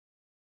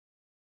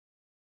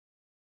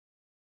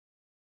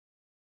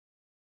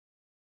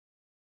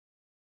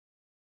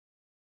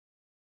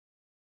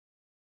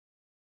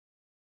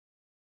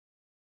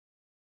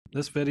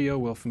This video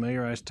will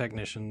familiarize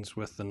technicians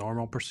with the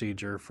normal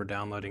procedure for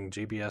downloading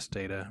GBS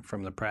data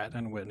from the Pratt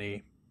 &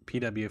 Whitney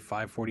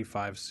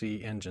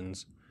PW545C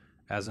engines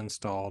as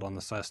installed on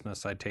the Cessna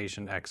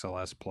Citation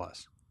XLS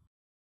Plus.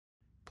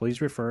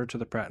 Please refer to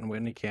the Pratt &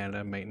 Whitney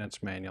Canada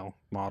Maintenance Manual,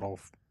 Model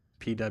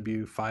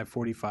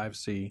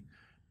PW545C,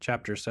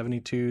 Chapter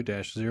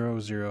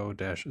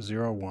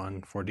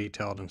 72-00-01 for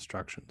detailed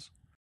instructions.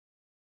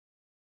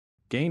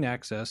 Gain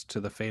access to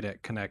the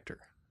FADEC connector.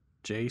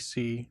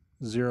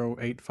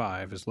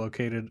 JC085 is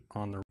located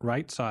on the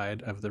right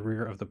side of the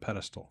rear of the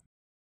pedestal.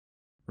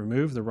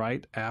 Remove the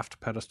right aft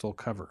pedestal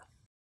cover.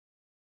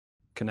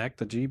 Connect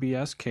the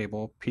GBS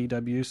cable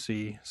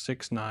PW545C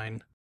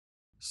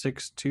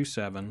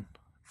 69627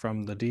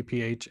 from the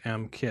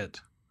DPHM kit,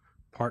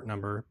 part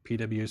number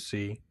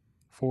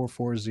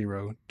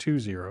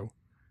PW545C44020,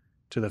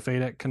 to the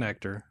FADEC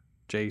connector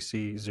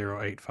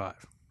JC085.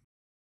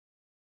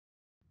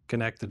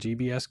 Connect the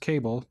GBS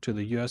cable to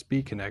the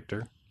USB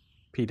connector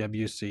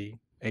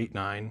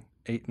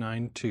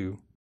PW545C89892.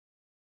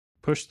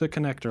 Push the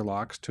connector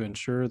locks to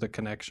ensure the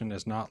connection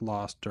is not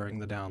lost during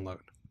the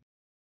download.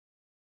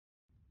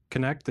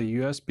 Connect the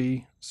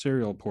USB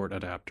serial port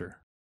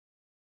adapter.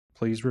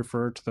 Please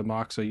refer to the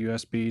MOXA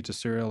USB to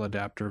serial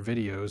adapter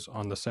videos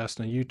on the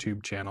Cessna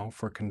YouTube channel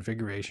for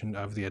configuration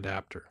of the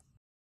adapter.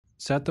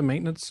 Set the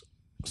maintenance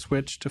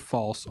switch to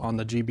false on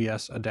the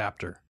GBS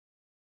adapter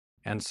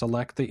and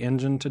select the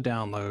engine to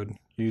download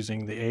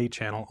using the A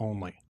channel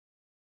only.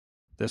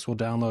 This will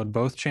download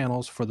both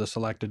channels for the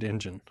selected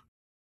engine.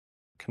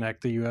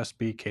 Connect the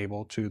USB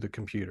cable to the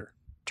computer.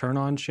 Turn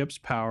on ship's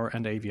power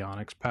and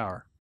avionics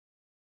power.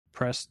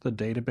 Press the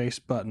database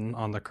button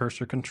on the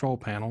cursor control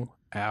panel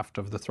aft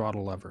of the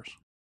throttle levers.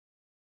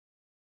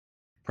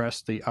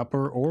 Press the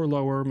upper or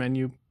lower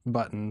menu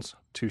buttons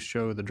to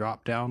show the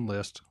drop-down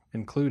list,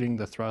 including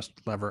the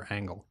thrust lever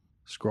angle.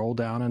 Scroll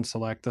down and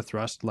select the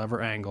thrust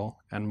lever angle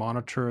and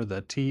monitor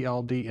the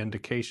TLD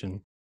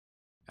indication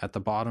at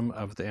the bottom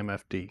of the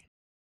MFD.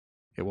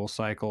 It will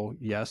cycle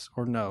yes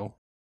or no,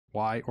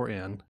 Y or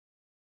N,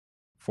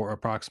 for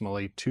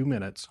approximately 2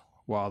 minutes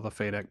while the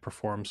FADEC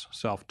performs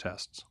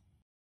self-tests.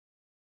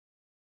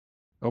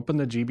 Open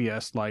the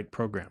GBS Lite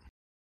program.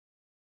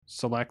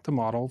 Select the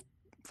model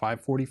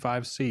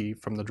 545C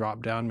from the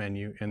drop-down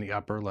menu in the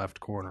upper left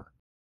corner.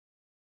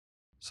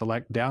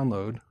 Select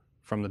Download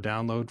from the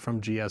Download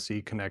from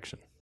GSE connection.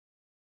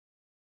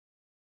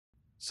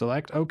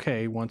 Select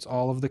OK once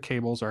all of the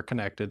cables are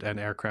connected and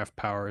aircraft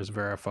power is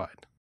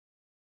verified.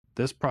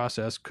 This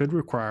process could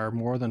require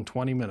more than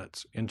 20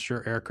 minutes.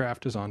 Ensure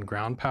aircraft is on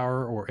ground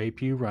power or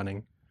APU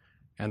running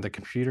and the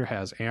computer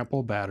has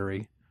ample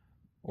battery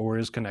or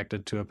is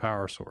connected to a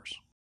power source.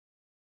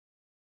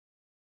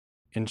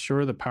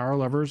 Ensure the power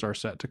levers are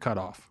set to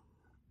cutoff.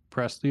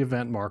 Press the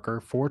event marker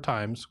 4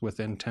 times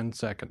within 10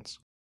 seconds.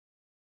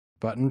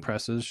 Button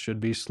presses should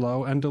be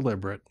slow and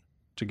deliberate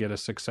to get a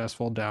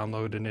successful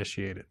download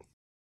initiated.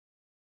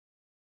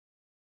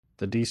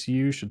 The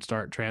DCU should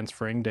start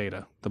transferring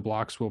data. The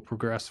blocks will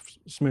progress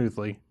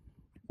smoothly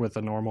with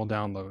a normal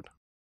download.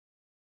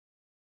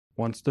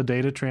 Once the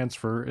data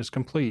transfer is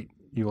complete,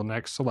 you will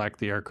next select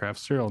the aircraft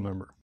serial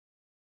number.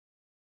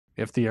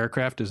 If the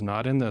aircraft is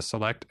not in the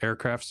Select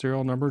Aircraft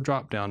Serial Number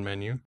drop-down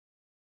menu,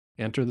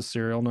 enter the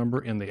serial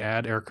number in the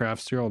Add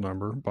Aircraft Serial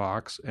Number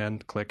box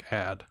and click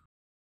Add.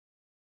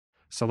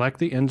 Select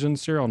the engine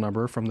serial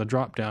number from the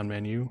drop-down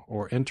menu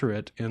or enter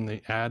it in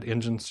the Add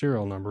Engine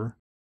Serial Number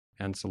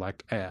and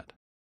select Add.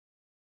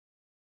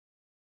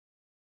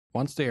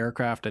 Once the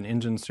aircraft and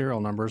engine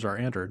serial numbers are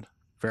entered,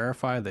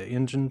 verify the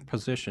engine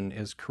position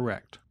is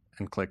correct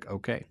and click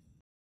OK.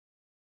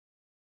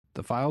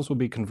 The files will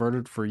be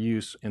converted for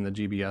use in the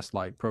GBS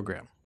Lite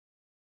program.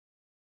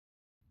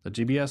 The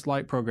GBS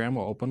Lite program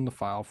will open the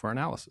file for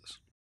analysis.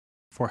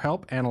 For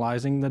help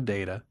analyzing the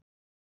data,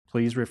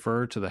 please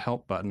refer to the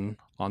Help button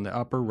on the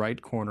upper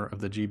right corner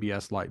of the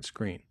GBS Lite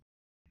screen.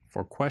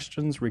 For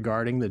questions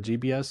regarding the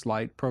GBS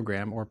Lite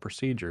program or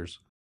procedures,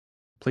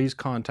 please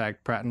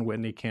contact Pratt &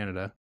 Whitney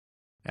Canada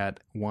at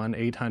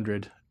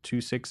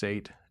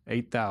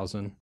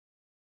 1-800-268-8000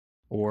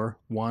 or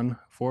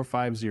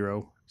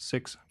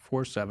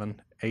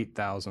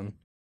 1-450-647-8000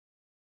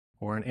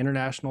 or an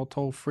international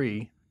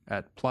toll-free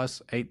at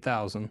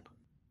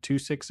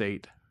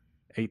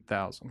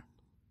 +8000-268-8000.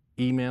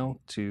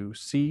 Email to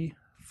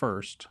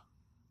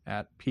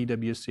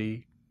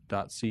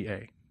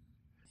cfirst@pwc.ca.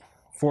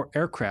 For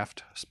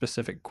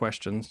aircraft-specific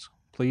questions,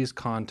 please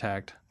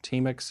contact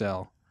Team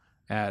Excel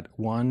at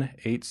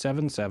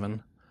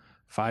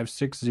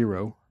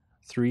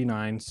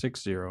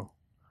 1-877-560-3960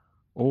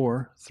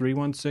 or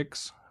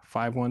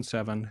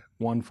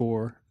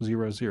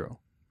 316-517-1400.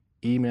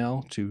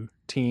 Email to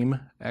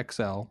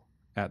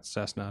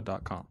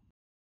teamxl@cessna.com.